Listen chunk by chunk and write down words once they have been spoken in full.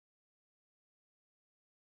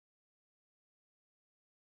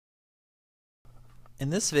In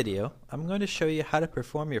this video, I'm going to show you how to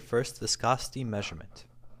perform your first viscosity measurement.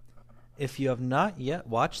 If you have not yet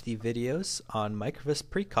watched the videos on microVISC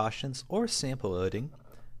precautions or sample loading,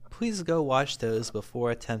 please go watch those before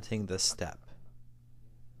attempting this step.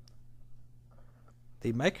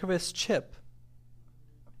 The microVISC chip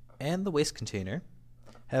and the waste container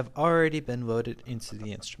have already been loaded into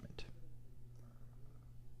the instrument.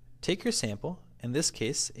 Take your sample, in this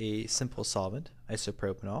case a simple solvent,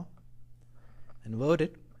 isopropanol, and load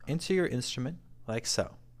it into your instrument like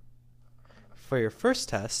so. For your first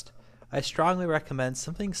test, I strongly recommend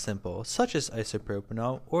something simple such as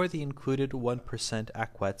isopropanol or the included 1%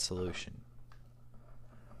 aquat solution.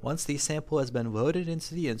 Once the sample has been loaded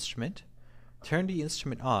into the instrument, turn the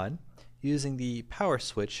instrument on using the power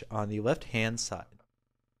switch on the left-hand side.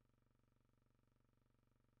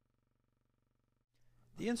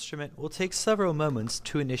 The instrument will take several moments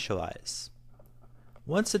to initialize.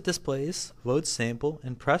 Once it displays load sample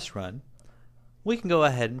and press run, we can go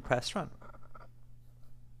ahead and press run.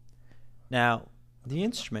 Now, the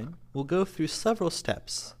instrument will go through several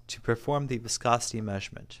steps to perform the viscosity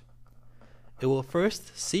measurement. It will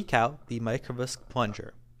first seek out the microVISC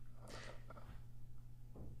plunger.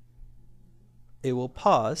 It will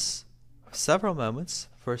pause several moments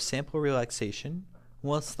for sample relaxation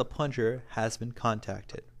once the plunger has been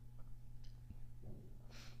contacted.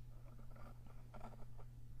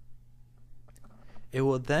 It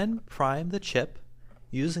will then prime the chip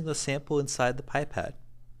using the sample inside the pipette,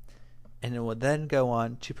 and it will then go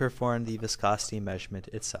on to perform the viscosity measurement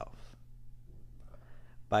itself.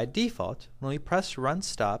 By default, when we press run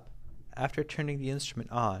stop after turning the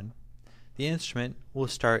instrument on, the instrument will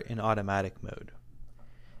start in automatic mode.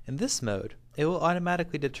 In this mode, it will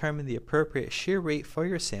automatically determine the appropriate shear rate for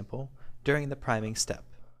your sample during the priming step.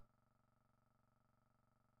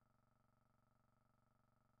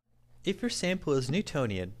 If your sample is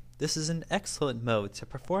Newtonian, this is an excellent mode to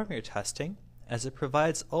perform your testing as it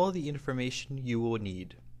provides all the information you will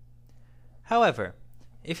need. However,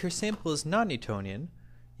 if your sample is non-Newtonian,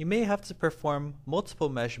 you may have to perform multiple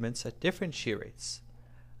measurements at different shear rates.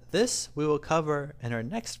 This we will cover in our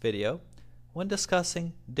next video when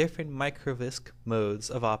discussing different microVISC modes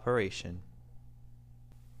of operation.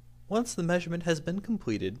 Once the measurement has been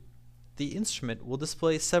completed, the instrument will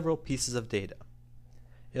display several pieces of data.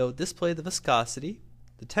 It will display the viscosity,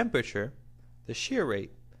 the temperature, the shear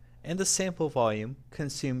rate, and the sample volume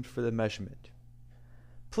consumed for the measurement.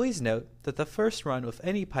 Please note that the first run with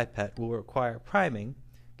any pipette will require priming,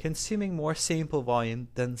 consuming more sample volume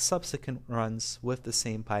than subsequent runs with the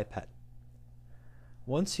same pipette.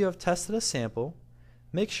 Once you have tested a sample,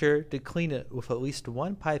 make sure to clean it with at least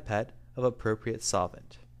one pipette of appropriate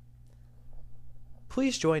solvent.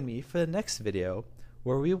 Please join me for the next video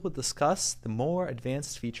where we will discuss the more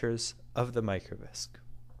advanced features of the microVISC.